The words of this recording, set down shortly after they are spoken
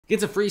Get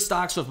some free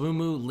stocks with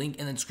Webull, link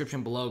in the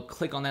description below.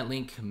 Click on that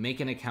link, make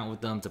an account with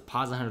them,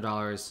 deposit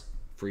 $100,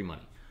 free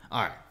money.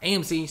 All right,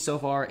 AMC, so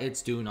far,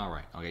 it's doing all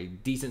right. Okay,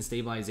 decent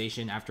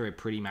stabilization after a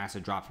pretty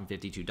massive drop from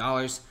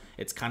 $52.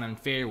 It's kind of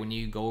unfair when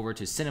you go over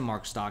to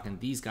Cinemark stock, and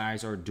these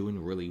guys are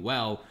doing really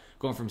well,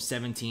 going from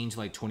 $17 to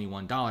like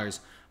 $21,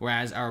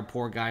 whereas our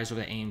poor guys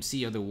over at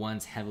AMC are the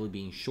ones heavily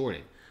being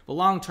shorted. But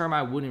long term,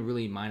 I wouldn't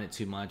really mind it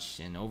too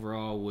much, and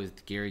overall,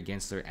 with Gary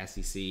Gensler,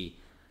 SEC,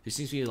 there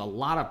seems to be a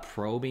lot of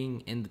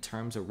probing in the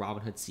terms of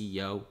Robinhood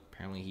CEO.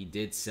 Apparently, he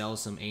did sell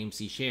some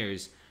AMC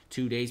shares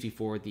 2 days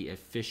before the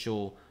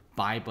official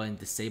buy button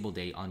disable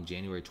date on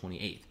January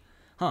 28th.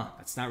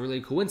 That's not really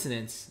a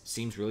coincidence.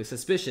 Seems really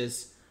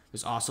suspicious.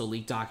 There's also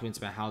leaked documents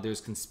about how there's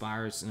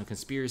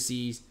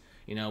conspiracies,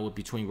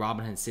 between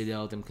Robinhood and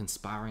Citadel, them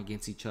conspiring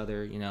against each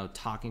other,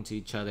 talking to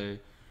each other,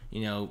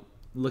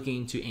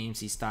 looking to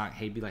AMC stock,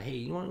 be like, hey,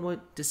 you want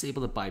what?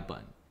 Disable the buy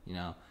button,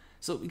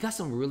 So we got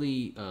some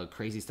really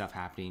crazy stuff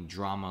happening,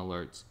 drama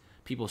alerts,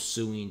 people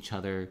suing each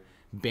other,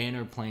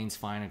 banner planes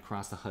flying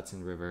across the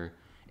Hudson River.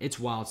 It's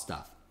wild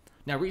stuff.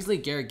 Now, recently,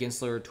 Gary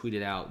Gensler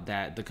tweeted out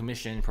that the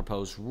commission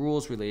proposed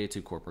rules related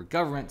to corporate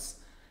governance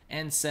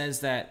and says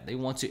that they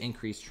want to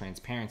increase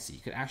transparency. You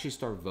could actually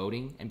start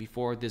voting, and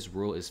before this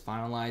rule is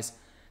finalized,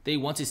 they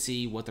want to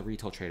see what the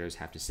retail traders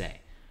have to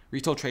say.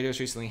 Retail traders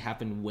recently have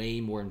been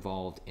way more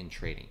involved in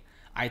trading.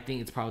 I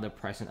think it's probably the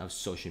precedent of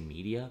social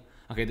media.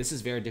 Okay, this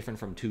is very different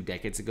from 2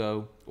 decades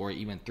ago or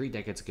even 3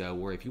 decades ago,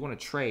 where if you want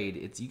to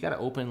trade, you got to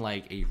open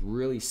like a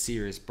really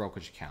serious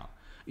brokerage account.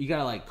 You got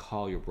to like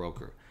call your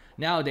broker.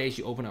 Nowadays,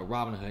 you open up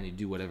Robinhood and you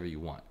do whatever you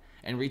want.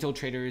 And retail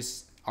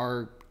traders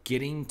are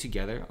getting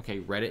together. Okay,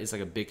 Reddit is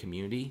like a big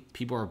community.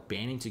 People are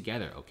banding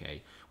together.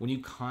 Okay, when you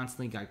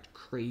constantly got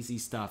crazy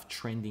stuff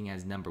trending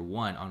as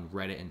 #1 on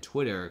Reddit and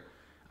Twitter,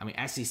 I mean,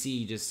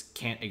 SEC just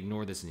can't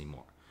ignore this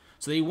anymore.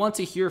 So they want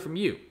to hear from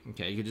you.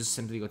 Okay, you can just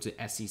simply go to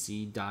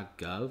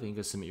sec.gov and you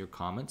can submit your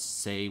comments,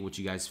 say what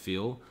you guys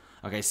feel.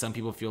 Okay, some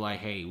people feel like,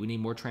 hey, we need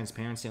more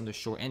transparency on the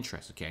short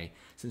interest. Okay,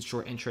 since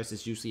short interest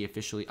is usually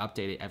officially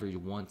updated every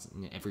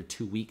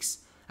 2 weeks,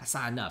 that's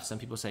not enough. Some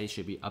people say it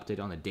should be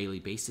updated on a daily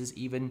basis,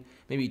 even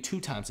maybe 2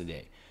 times a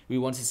day. We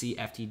want to see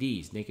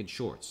FTDs, naked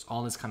shorts,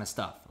 all this kind of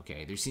stuff.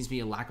 Okay, there seems to be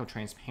a lack of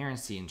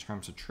transparency in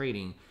terms of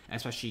trading,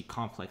 especially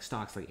complex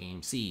stocks like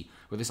AMC,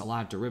 where there's a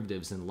lot of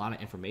derivatives and a lot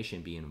of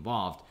information being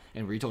involved,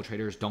 and retail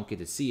traders don't get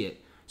to see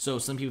it. So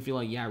some people feel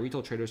like, yeah,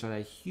 retail traders are at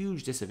a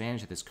huge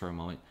disadvantage at this current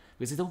moment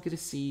because they don't get to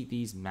see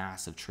these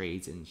massive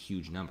trades in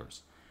huge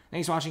numbers.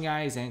 Thanks for watching,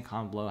 guys, and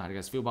comment below how do you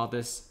guys feel about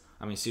this.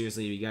 I mean,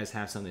 seriously, if you guys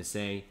have something to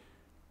say,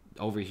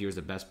 over here is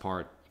the best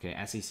part. Okay,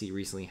 SEC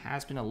recently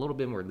has been a little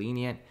bit more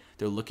lenient.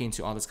 They're looking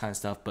into all this kind of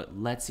stuff, but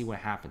let's see what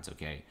happens,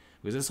 okay?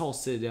 Because this whole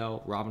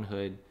Citadel,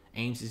 Robinhood,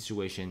 AMC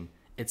situation,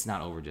 it's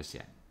not over just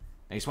yet.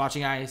 Thanks for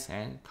watching, guys,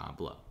 and comment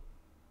below.